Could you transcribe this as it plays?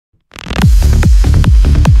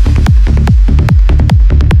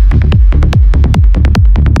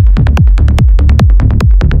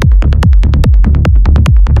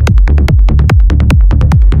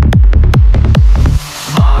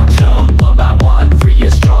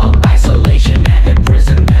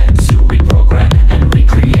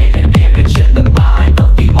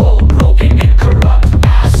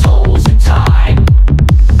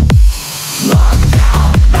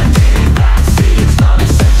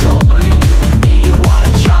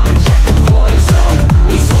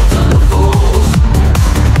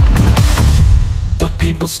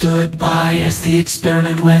stood by as the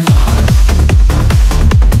experiment went on.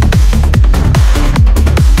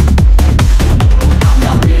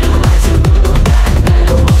 Not realizing that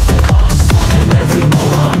metal was the cost of every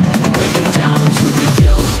moron. Break it down to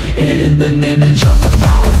rebuild it in the image of the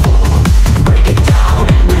powerful. Break it down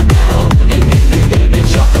and rebuild it in the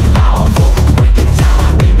image of the powerful. Break it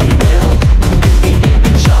down and rebuild in the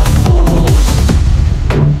image of fools.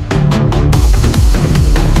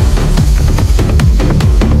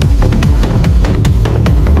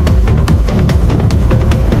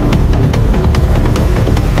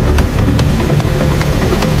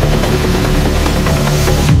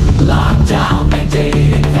 Lockdown,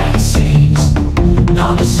 mandated vaccines,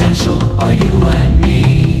 non-essential are you and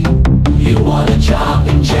me. You want a job,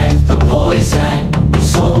 inject the poison,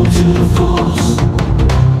 sold to the fools.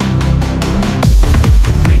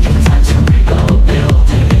 Make it time to rebuild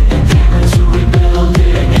it, and dare to rebuild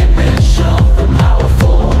it, an image of the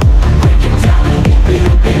powerful. Break it down and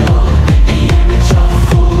rebuild the image of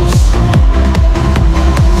fools.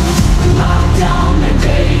 Lockdown,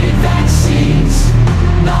 mandated vaccines,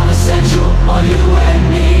 non-essential are you and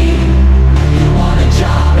me. You want a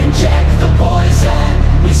job, inject the poison,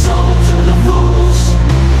 we sold to the fools.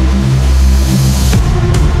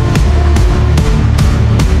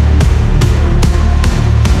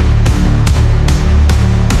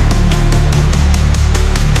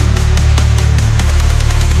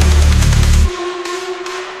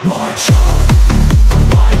 March on,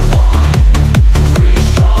 white wine, free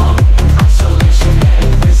strong, isolation and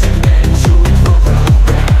imprisonment to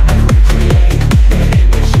program and recreate an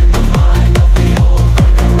image in the mind of the old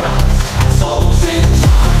underground. Souls in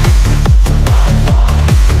time, white wine,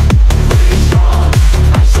 free strong,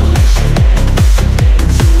 isolation and imprisonment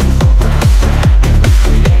to program and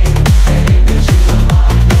recreate an image in the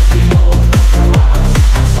mind of the old underground.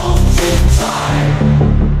 Souls in time.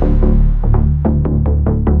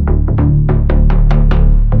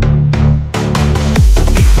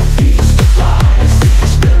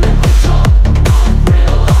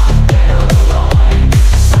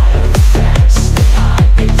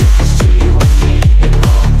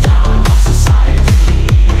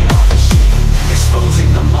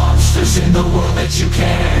 In the world that you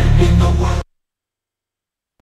can, in the world